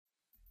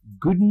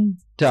Guten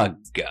Tag.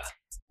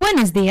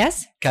 Buenos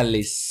dias.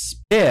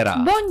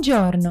 Kalispera.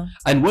 Buongiorno.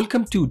 And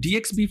welcome to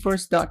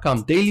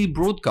dxbfirst.com daily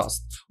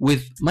broadcast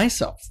with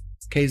myself,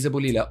 Kayza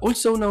Bolila,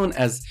 also known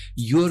as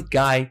your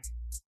guy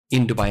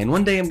in Dubai. And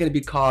one day I'm going to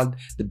be called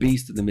the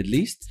Beast of the Middle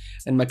East.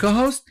 And my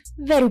co-host,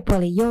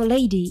 Verupoli, your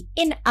lady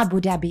in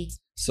Abu Dhabi.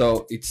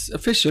 So it's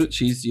official.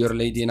 She's your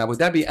lady in Abu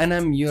Dhabi and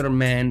I'm your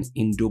man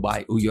in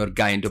Dubai, or your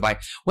guy in Dubai.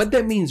 What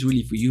that means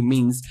really for you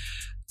means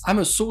I'm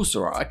a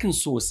sorcerer. I can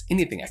source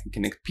anything. I can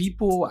connect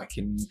people. I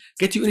can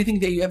get you anything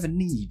that you ever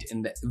need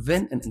in the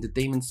event and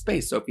entertainment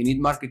space. So if you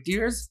need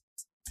marketeers,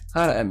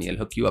 holla at me, I'll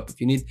hook you up. If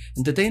you need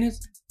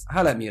entertainers,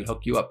 holla at me, I'll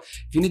hook you up.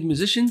 If you need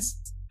musicians,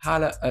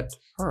 holla at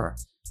her.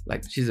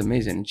 Like, she's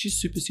amazing and she's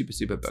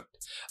super booked.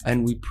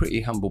 And we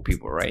pretty humble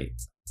people, right?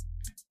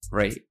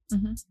 Right.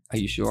 Mm-hmm. Are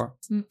you sure?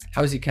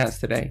 How's your cats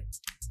today?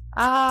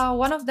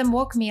 One of them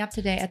woke me up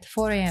today at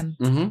 4 a.m.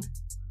 Mm-hmm.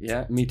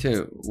 Yeah, me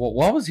too.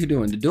 What was he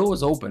doing? The door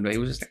was open, but he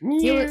was just like,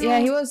 he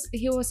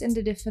was in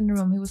the different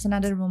room. He was in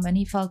another room and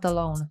he felt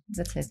alone.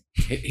 That's it.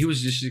 He was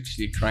just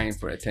actually crying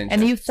for attention.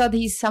 And you thought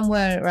he's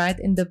somewhere, right,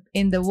 in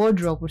the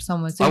wardrobe or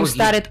somewhere. So he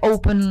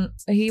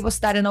was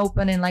starting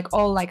opening like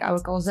all like our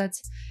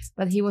closets,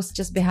 but he was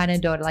just behind the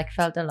door, like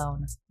felt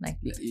alone. Like,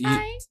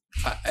 hi.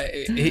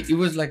 He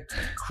was like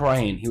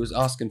crying. He was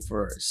asking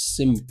for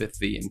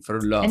sympathy and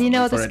for love. And you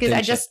know, this kid,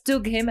 I just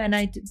took him and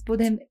I put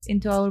him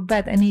into our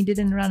bed and he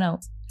didn't run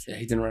out. Yeah,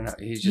 he didn't run out.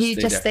 He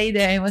just stayed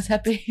there and was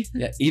happy.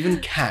 Yeah, even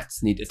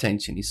cats need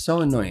attention. He's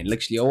so annoying.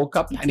 Literally, I woke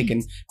up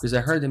panicking because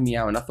I heard him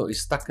meow and I thought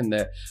he's stuck in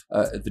the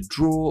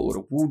drawer or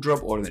the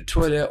wardrobe or the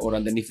toilet or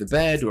underneath the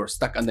bed or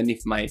stuck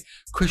underneath my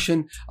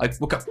cushion. I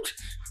woke up, the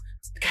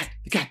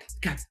cat.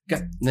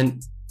 And then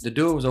the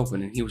door was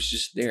open and he was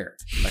just there.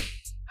 Like,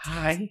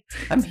 hi,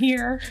 I'm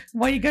here.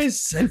 Why are you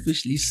guys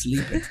selfishly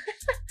sleeping?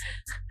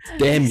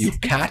 Damn you,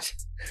 cat.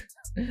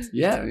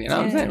 Yeah, you know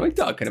what I'm saying? What are you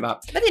talking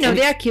about? But you know,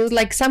 they are cute.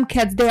 Like some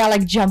cats, they are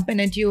like jumping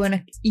at you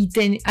and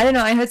eating. I don't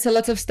know. I heard so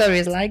lots of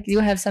stories. Like you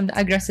have some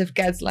aggressive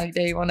cats, like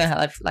they want to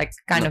have like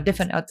kind of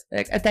different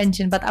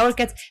attention. But our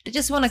cats, they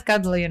just want to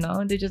cuddle, you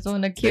know. They just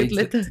want a cute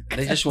little.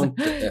 They just want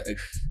a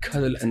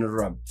cuddle and a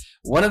rub.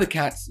 One of the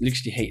cats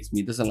literally hates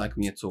me, doesn't like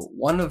me at all.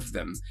 One of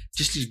them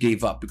just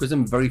gave up because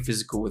I'm very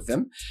physical with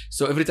them.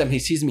 So every time he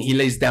sees me, he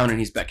lays down on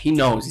his back. He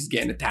knows he's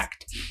getting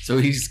attacked. So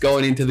he's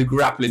going into the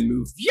grappling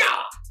move. Yeah!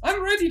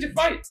 I'm ready to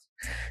fight.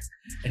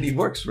 And he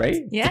works,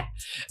 right? Yeah.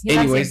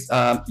 Anyways,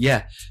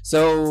 yeah.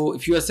 So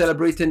if you are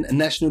celebrating a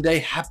national day,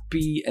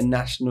 happy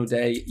National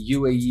Day.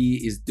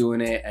 UAE is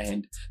doing it.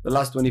 And the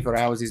last 24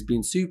 hours has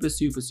been super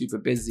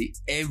busy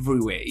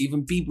everywhere.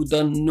 Even people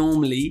don't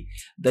normally,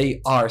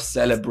 they are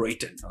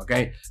celebrating,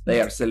 okay?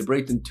 They are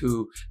celebrating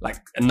to like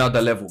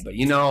another level. But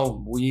you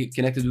know, we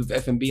connected with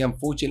FNB.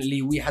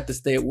 Unfortunately, we had to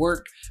stay at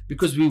work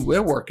because we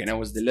were working. I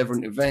was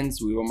delivering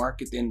events. We were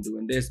marketing,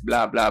 doing this,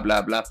 blah.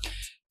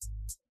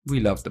 We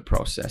love the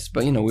process,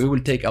 but you know, we will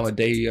take our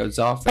days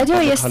off. By the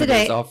way,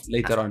 yesterday, off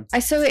later on. I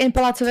saw you in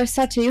Palazzo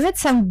Versace. You had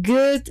some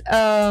good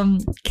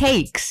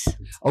cakes.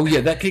 Oh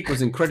yeah, that cake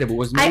was incredible. It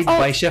was made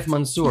by Chef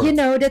Mansour. You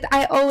know that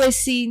I always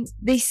see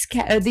these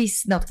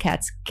cakes,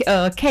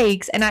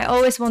 and I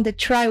always want to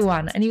try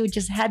one. And you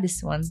just had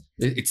this one.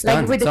 It's like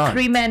done. with the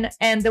cream and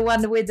the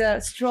one with the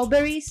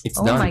strawberries. It's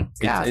done. Oh my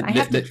god, I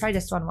have to try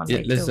this one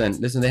day.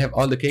 Listen. They have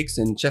all the cakes,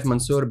 and Chef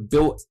Mansour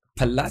built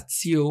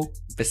Palazzo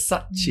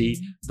Versace,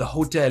 the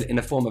hotel, in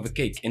the form of a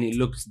cake, and it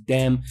looks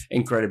damn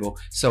incredible.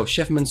 So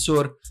Chef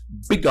Mansour,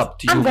 big up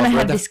to you. I'm gonna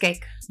have this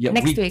cake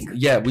next week.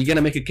 Yeah, we're gonna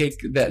make a cake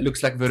that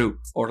looks like Veru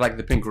or like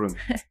the Pink Room.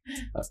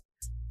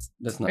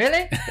 That's not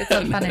really. It's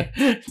not funny.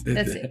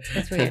 That's it.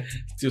 That's weird.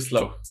 Too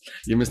slow.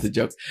 You missed the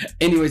joke.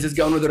 Anyways, let's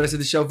go on with the rest of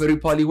the show.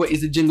 Verupoli, what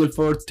is the jingle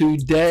for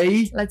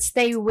today? Let's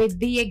stay with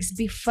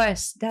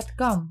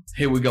dxbfirst.com.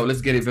 Here we go. Let's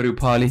get it,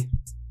 Verupoli.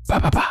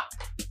 Ba.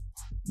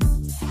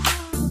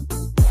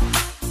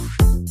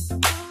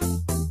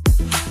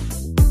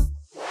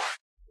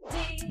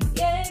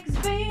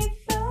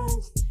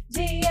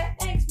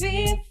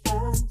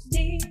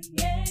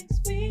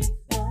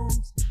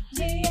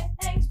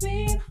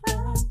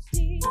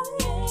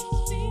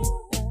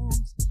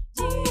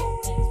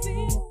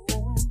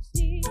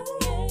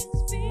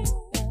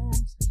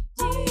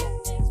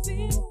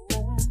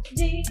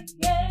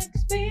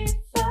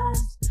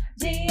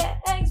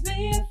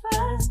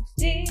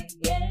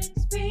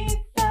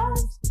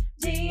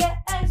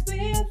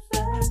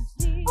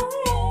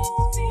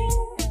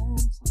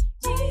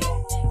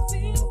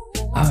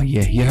 Oh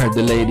yeah, you heard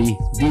the lady.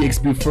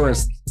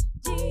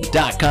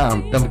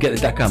 dxbfirst.com. Don't forget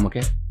the .com,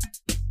 okay?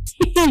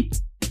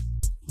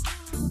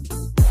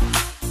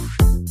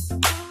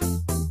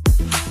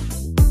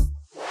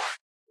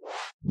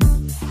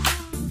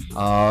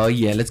 Oh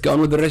yeah, let's go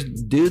on with the rest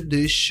of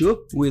the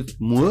show with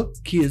moi,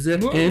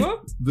 Kayza, and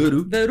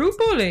Veru.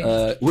 Verupoli.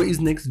 What is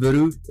next,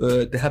 Veru,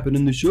 to happen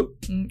in the show?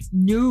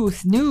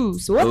 News.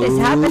 What is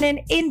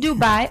happening in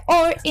Dubai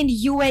or in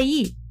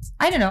UAE?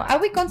 I don't know. Are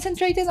we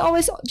concentrating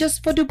always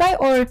just for Dubai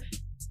or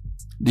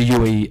the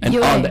UAE and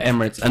all the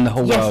Emirates and the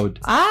whole world?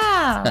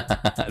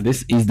 Ah.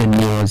 This is the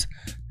news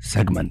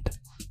segment.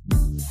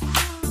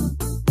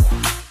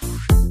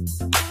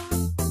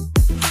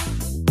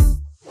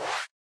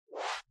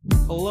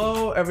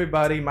 Hello,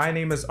 everybody. My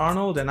name is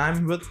Arnold, and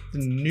I'm with the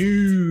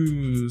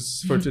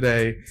news for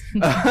today.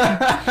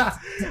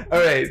 All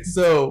right.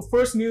 So,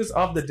 first news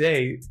of the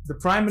day: the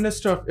Prime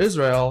Minister of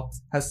Israel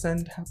has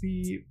sent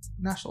Happy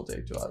National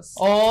Day to us.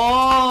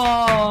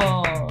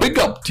 Oh. Big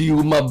up to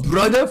you, my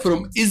brother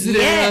from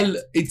Israel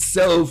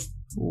itself.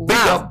 Big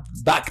Wow. up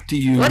back to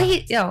you. What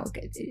did he? Oh,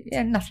 okay.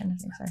 Yeah, nothing.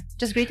 Sorry.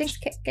 Just greetings.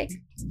 Cake.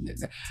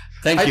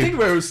 Thank I you. think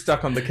we're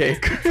stuck on the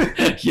cake.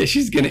 Yeah,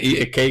 she's gonna eat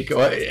a cake.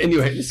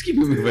 Anyway, let's keep it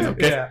moving,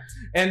 okay? Yeah,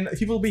 and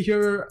he will be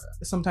here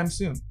sometime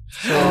soon.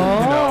 So,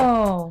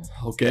 Oh.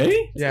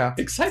 Okay. yeah.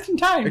 Exciting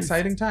times.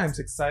 Exciting times,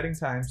 exciting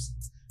times.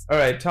 All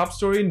right, top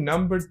story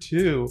number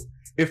 2.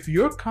 If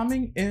you're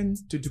coming in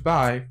to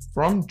Dubai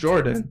from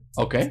Jordan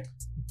Okay.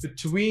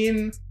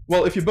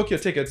 if you book your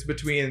tickets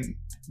between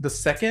the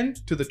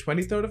 2nd to the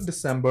 23rd of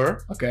December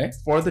Okay.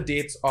 for the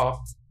dates of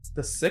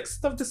the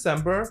 6th of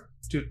December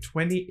to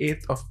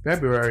 28th of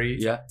February,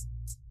 Yeah.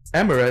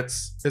 Emirates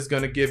is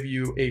going to give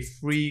you a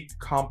free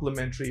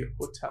complimentary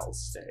hotel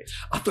stay.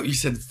 I thought you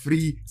said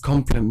free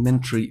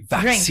complimentary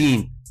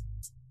vaccine.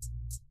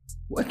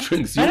 What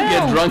drinks? You I don't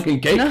get know. drunk and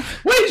cake? No.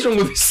 What is wrong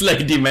with this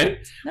lady, man?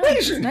 No, What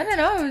is it?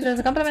 no. There's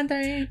a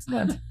complimentary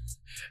one.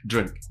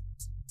 Drink.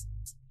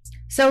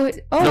 So,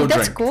 No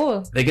that's drink. cool.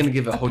 They're gonna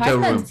give a hotel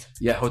room. Apartment.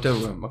 Yeah, hotel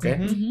room. Okay.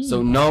 Mhm. Mhm. So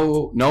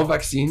no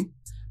vaccine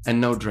and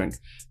no drink.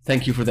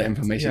 Thank you for the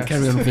information. Yes.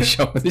 Carry on with the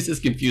show. This is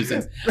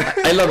confusing.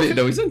 I love it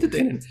though. It's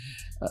entertaining.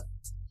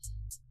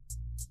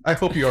 I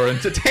hope you're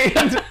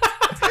entertained.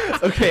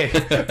 Okay.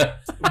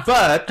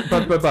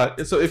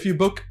 But so if you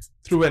book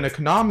through an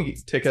economy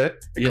ticket,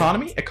 Yeah.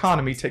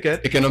 economy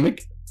ticket,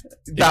 Economic.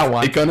 that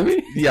one,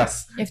 Economy.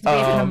 yes, You have to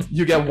pay for them.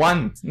 you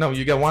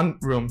get one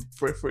room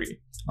for free.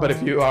 But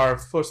if Oh. you are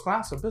first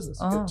class or business,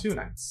 you Oh. get 2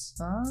 nights.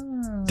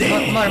 Oh.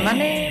 Damn. More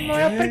money, more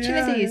Yeah,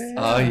 opportunities.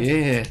 yeah, Oh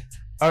yeah.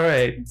 All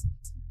right.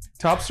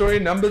 Top story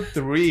number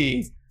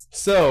 3.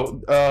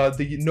 So,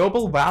 the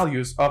noble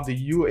values of the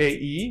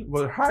UAE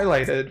were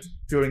highlighted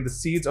during the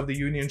Seeds of the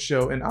Union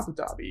show in Abu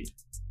Dhabi.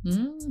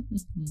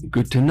 Mm-hmm.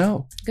 Good to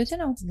know. Good to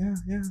know.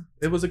 Yeah.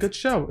 It was a good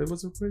show. It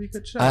was a pretty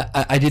good show.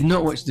 I did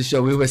not watch the show.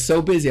 We were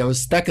so busy. I was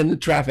stuck in the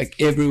traffic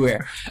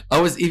everywhere. I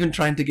was even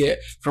trying to get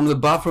from the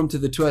bathroom to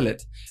the toilet,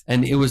 and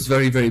it was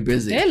very, very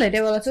busy. Really?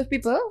 There were lots of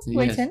people Yes.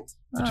 waiting.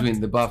 Oh. Between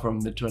the bathroom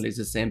and the toilet is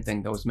the same thing.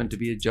 That was meant to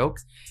be a joke.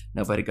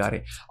 Nobody got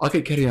it.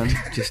 Okay, carry on.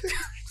 Just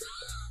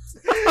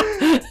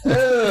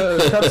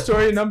Top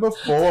story number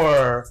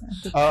 4.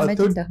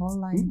 Imagine the whole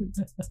line.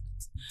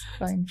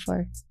 Fine for.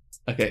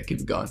 okay, keep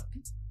it going.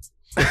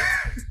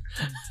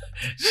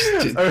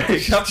 All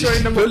right, top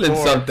story number pulling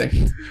 4.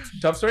 something.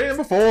 Top story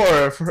number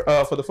 4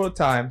 for the 4th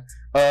time.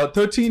 A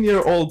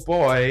 13-year-old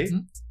boy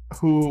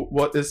who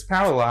is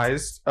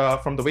paralyzed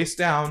from the waist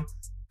down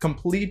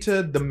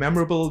completed the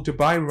memorable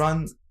Dubai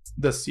run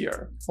this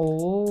year.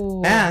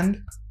 Oh.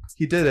 And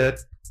he did it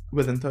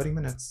within 30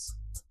 minutes.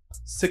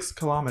 6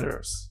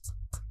 kilometers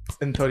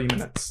in 30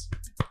 minutes.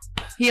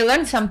 He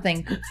learned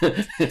something.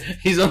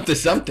 He's onto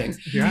something.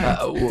 Yeah.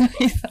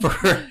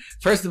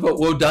 First of all,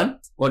 well done.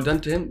 Well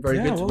done to him. Very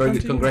Yeah, good. well Very done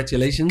good. to you.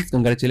 Congratulations. It's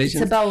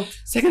Congratulations. about.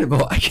 Second of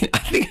all, I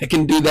think I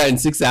can do that in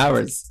 6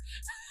 hours.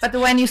 But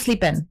when you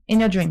sleep in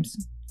your dreams.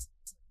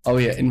 Oh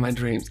yeah, in my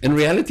dreams. In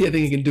reality, I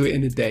think I can do it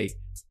in a day.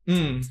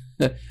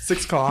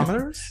 6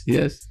 kilometers?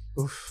 Yes.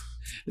 Oof.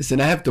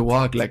 Listen, I have to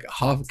walk like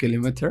half a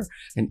kilometer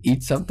and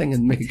eat something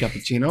and make a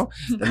cappuccino,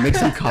 then make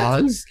some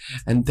calls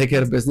and take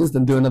care of business,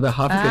 then do another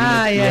half a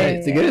kilometer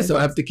yeah, to get yeah. it. So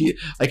I have to keep.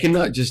 I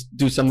cannot just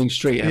do something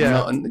straight. I'm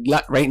Yeah.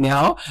 not, right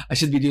now, I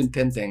should be doing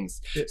 10 things.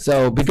 Yeah.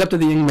 So big up to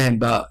the young man,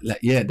 but like,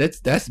 yeah,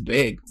 that's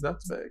big.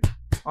 That's big.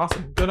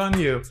 Awesome. Good on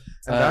you.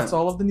 And that's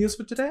all of the news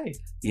for today.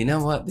 You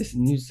know what? This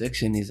news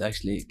section is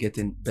actually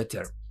getting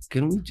better.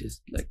 Can we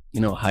just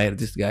hire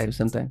this guy or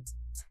something?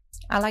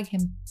 I like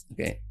him.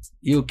 Okay,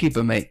 you keep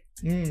him, mate.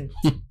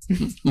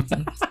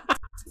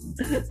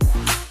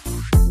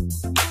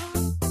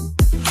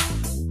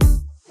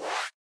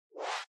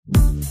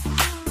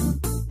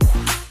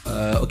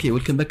 Okay,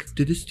 welcome back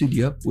to the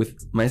studio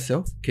with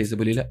myself, Kaysa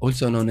Bulila,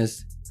 also known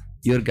as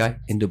your guy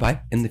in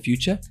Dubai in the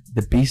future,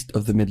 the beast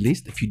of the Middle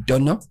East, if you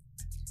don't know,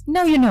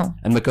 Now you know.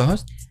 and my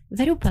co-host.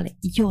 Verupale,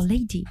 your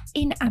lady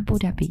in Abu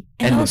Dhabi.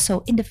 And And-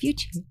 also in the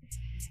future,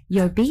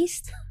 your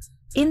beast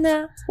in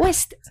the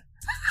west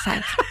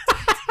side.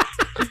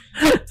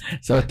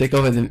 So I take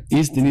over the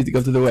east, you need to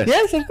go to the west.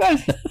 Yes, of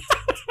course.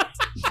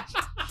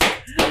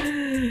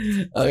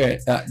 Okay,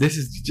 this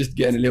is just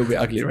getting a little bit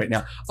ugly right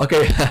now.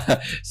 Okay,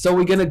 so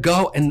we're gonna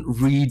go and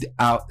read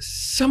out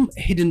some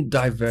hidden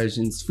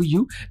diversions for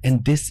you,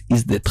 and this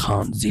is the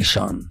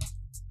transition.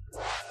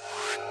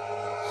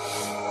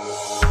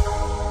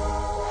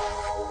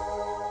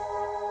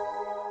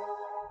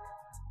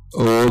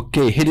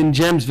 Okay, hidden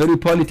gems, very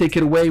poly, take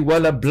it away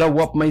while I blow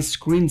up my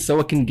screen so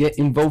I can get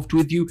involved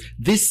with you.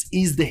 This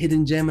is the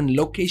hidden gem and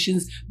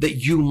locations that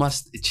you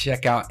must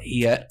check out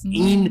here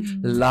in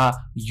La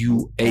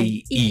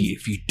UAE.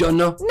 If you don't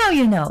know, Now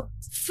you know.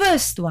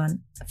 First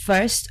one,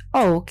 First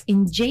Oak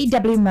in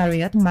JW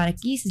Marriott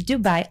Marquis,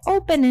 Dubai,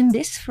 opening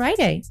this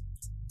Friday.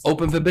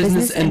 open for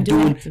business and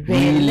doing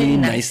really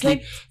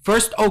nicely.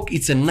 First Oak,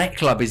 it's a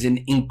nightclub. It's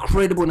an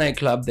incredible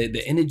nightclub.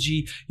 The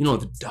energy, you know,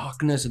 the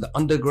darkness, the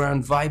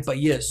underground vibe, but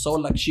yeah, so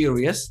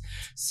luxurious.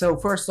 So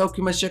First Oak,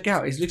 you must check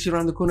out. It's literally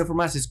around the corner from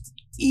us. It's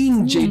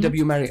in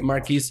JW Marriott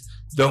Marquis,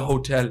 the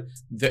hotel,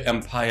 the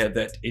empire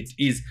that it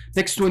is.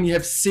 Next one, you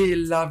have C'est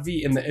La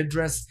Vie in the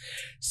address.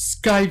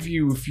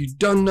 Skyview, if you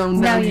don't know,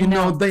 now you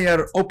know. They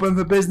are open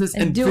for business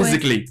and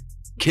physically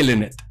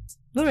killing it.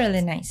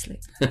 Really nicely.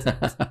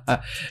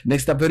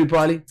 Next up, very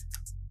probably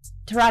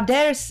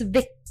Traders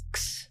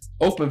Vix.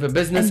 open for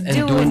business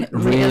and doing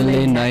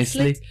really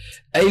nicely.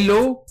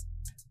 Hello,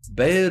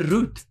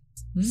 Beirut.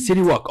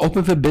 City Walk,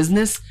 open for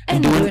business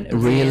and doing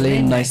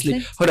really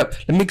nicely. Hold up,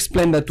 let me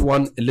explain that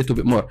one a little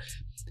bit more.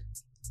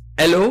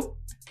 Hello,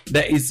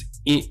 that is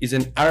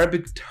an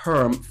Arabic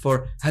term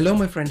for hello,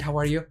 my friend, how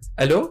are you?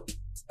 Hello,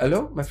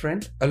 hello, my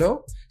friend,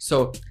 hello.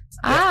 So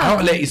the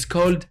outlet is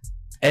called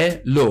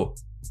Hello.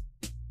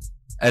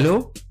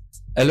 Hello,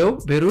 hello,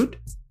 Beirut.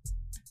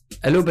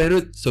 Hello,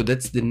 Beirut. So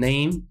that's the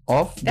name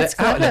of the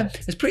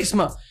outlet. It's pretty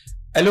smart.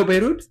 Hello,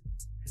 Beirut.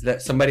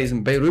 That somebody is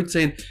in Beirut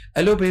saying,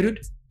 hello, Beirut.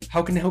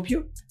 How can I help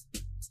you?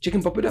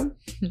 Chicken papadum?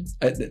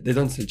 They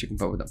don't sell chicken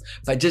papadum.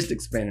 But just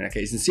explaining,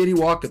 okay? It's in City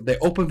Walk. They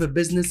open for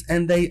business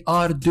and they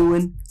are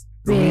doing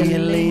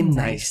really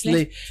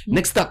nicely.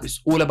 Next up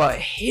is all about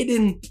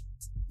hidden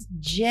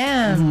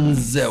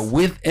gems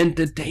with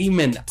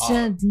entertainment.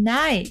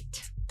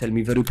 Tonight. Tell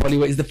me very poorly,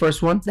 what is the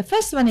first one? The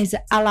first one is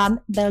Alan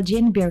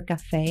Belgian Beer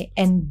Cafe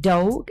and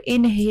Dog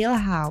in Hill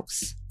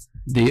House.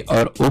 They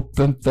are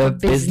open for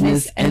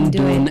business and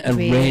doing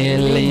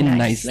really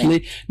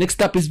nicely.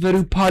 Next up is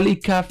Very Poly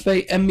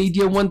Cafe and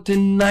Media One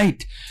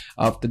tonight.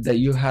 After that,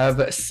 you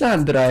have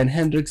Sandra and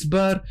Hendrix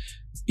Bar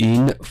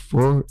in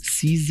Four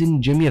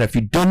Seasons Jumeirah. If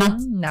you don't know,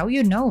 now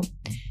you know.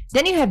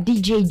 Then you have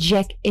DJ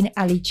Jack in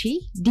Alici,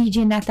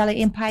 DJ Natalie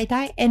in Pai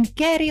Tai, and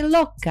Carrie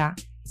Loca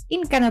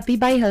in Canopy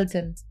by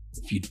Hilton.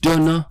 If you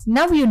don't know,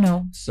 now you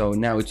know. So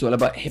now it's all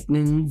about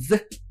happenings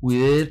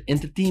with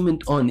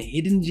entertainment on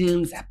Hidden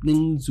Gems,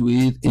 happenings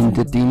with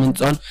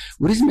entertainment on.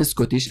 What is my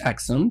Scottish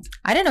accent?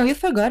 I don't know, you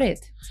forgot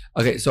it.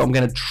 Okay, so I'm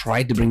gonna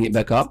try to bring it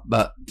back up,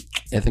 but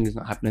I think it's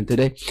not happening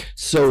today.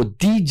 So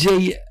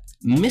DJ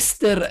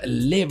Mr.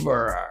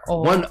 Liver,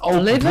 One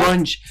Oak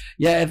Brunch.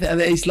 Yeah,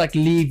 it's like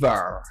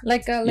liver.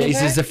 Like a liver?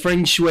 Yeah, it's a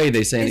French way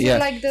they say it. Yeah,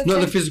 like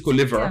not the physical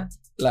liver. Yeah.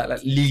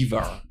 Like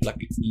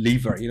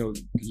liver, you know,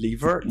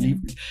 liver.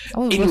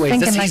 Oh,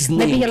 anyways, that's his name.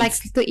 Maybe he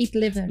likes to eat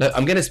liver. Look,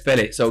 I'm gonna spell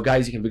it so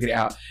guys you can figure it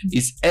out.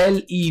 It's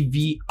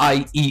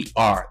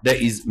Levier.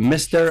 That is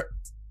Mr.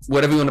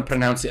 whatever you want to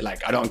pronounce it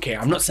like. I don't care.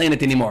 I'm not saying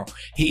it anymore.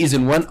 He is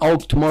in One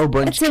Oak Tomorrow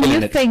Brunch. It's a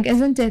new thing,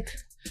 isn't it?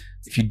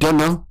 If you don't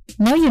know,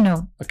 now you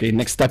know. Okay,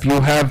 next up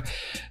you have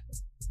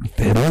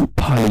Very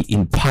Poly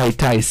in Pai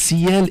Tai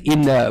CL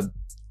in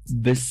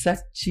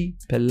Versace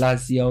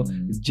Palazzo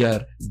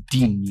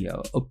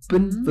Giardino,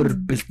 open for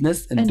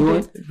business and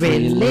doing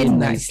really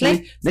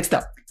nicely. Next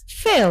up,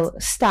 Phil,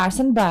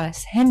 Stars and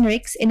Bars,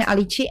 Hendrix in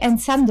Alici,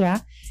 and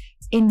Sandra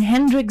in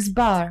Hendrix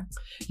Bar.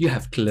 You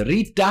have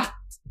Clarita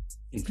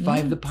in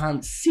 5 the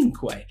Pound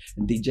Cinque,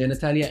 and DJ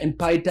Natalia and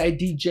Pai Tai,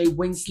 DJ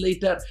Wayne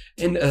Slater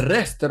in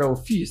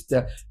Restro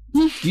Fiesta.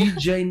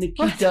 DJ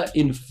Nikita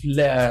in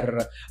Flair.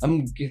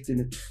 I'm getting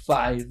it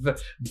 5.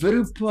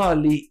 Very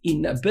Poly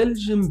in a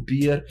Belgian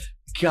Beer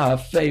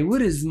Cafe.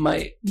 What is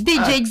my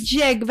DJ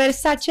Jack,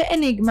 Versace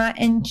Enigma,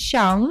 and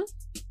Sean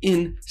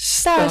in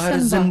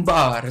Stars and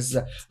Bars.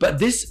 But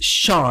this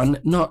Sean,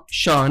 not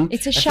Sean.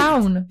 It's a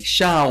Sean.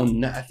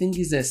 Sean. I think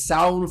he's a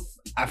South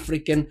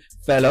African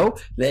fellow.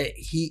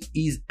 He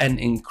is an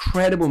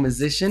incredible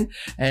musician,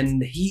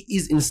 and he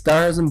is in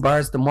Stars and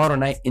Bars tomorrow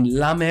night in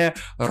La Mer,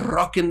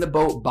 rocking the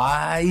boat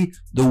by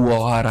the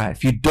water.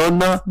 If you don't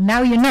know,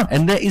 now you know.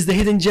 And that is the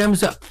Hidden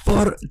Gems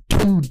for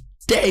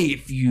today.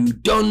 If you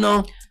don't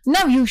know,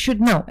 now you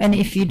should know. And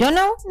if you don't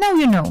know, now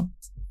you know.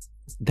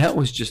 That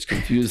was just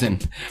confusing.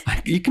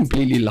 You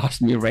completely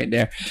lost me right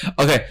there.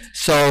 Okay,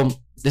 so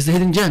there's the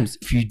Hidden Gems.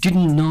 If you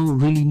didn't know,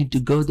 really need to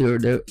go there.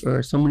 There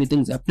are so many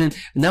things happening.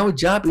 And our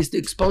job is to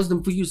expose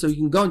them for you so you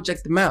can go and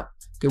check them out.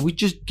 Okay, we're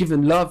just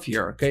giving love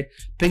here, okay?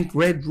 Pink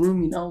Red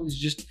Room, you know, is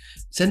just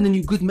sending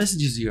you good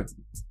messages here.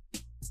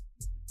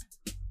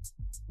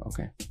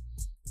 Okay.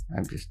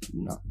 I'm just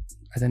not,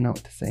 I don't know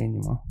what to say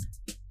anymore.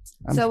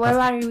 So where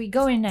are we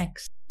going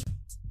next?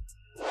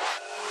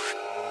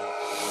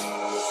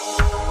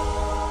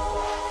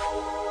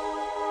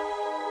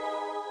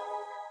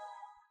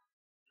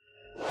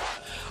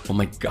 Oh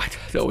my god,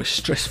 that was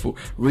stressful.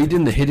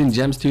 Reading the Hidden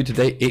Gems to you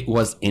today, it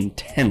was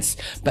intense.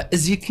 But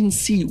as you can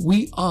see,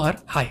 we are,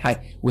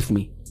 hi, with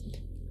me.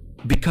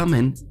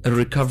 becoming a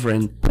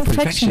recovering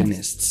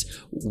perfectionists.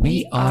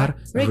 We are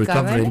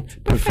recovering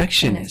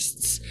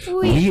perfectionists.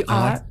 We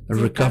are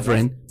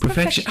recovering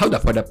perfection. Hold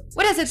up.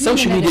 What does it mean?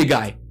 Social media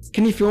guy.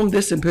 Can you film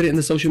this and put it in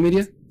the social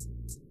media?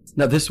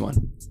 No, this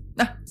one.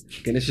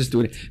 Okay, let's just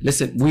do it.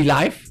 Listen, we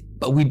live,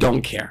 but we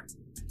don't care.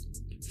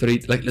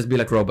 Let's be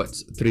like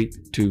robots. 3,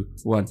 2,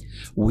 1.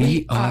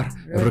 We are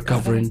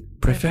recovering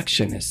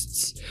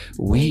perfectionists.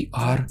 We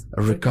are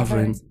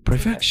recovering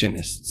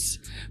perfectionists.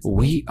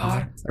 We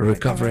are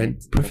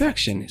recovering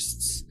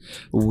perfectionists.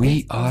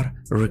 We are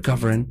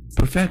recovering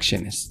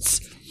perfectionists.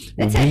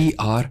 We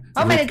are.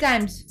 How many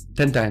times?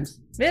 10 times.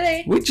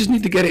 Really? We just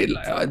need to get it.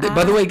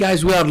 By the way,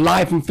 guys, we are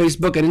live on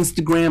Facebook and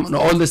Instagram and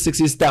all the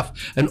sexy stuff.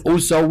 And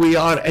also we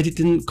are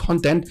editing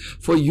content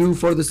for you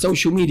for the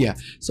social media.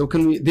 So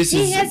can we,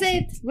 He has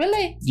it.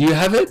 Really? Do you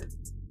have it?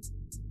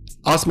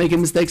 Us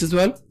making mistakes as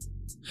well?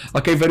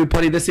 Okay, very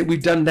funny. That's it.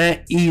 We've done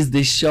that. Is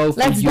the show for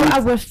Let's you. do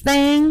our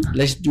thing.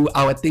 Let's do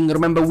our thing.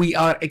 Remember, we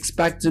are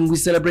expecting. We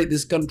celebrate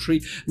this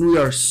country, and we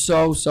are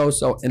so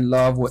in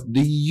love with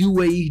the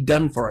UAE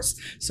done for us.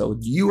 So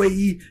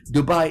UAE,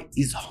 Dubai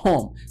is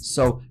home.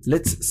 So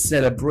let's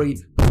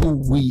celebrate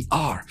who we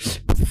are.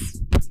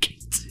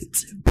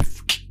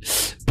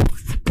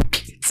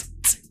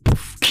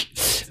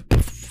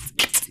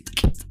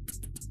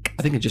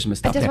 I think I just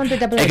messed up. I just want to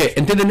double Okay,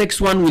 until the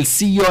next one, we'll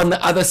see you on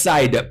the other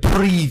side.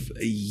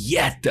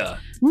 Privyet.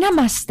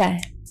 Namaste.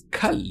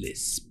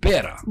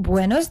 Kalispera.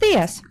 Buenos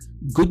dias.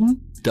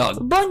 Guten Tag.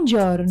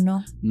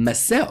 Buongiorno.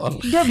 مساء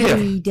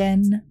Dobry الخير.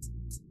 den.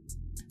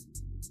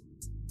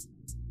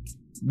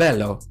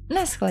 Bello.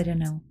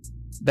 Nashledanou.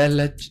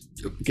 Bella.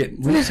 Okay,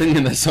 we're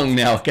singing the song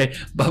now, okay?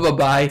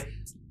 Bye.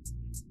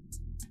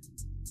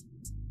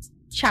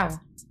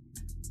 Ciao.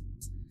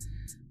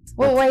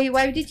 Well,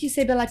 why did you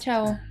say Bella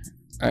Ciao?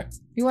 Alright.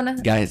 You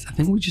wanna? Guys, I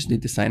think we just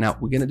need to sign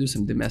out. We're gonna do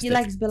some domestic. He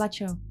likes Bella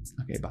Ciao.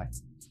 Okay, bye.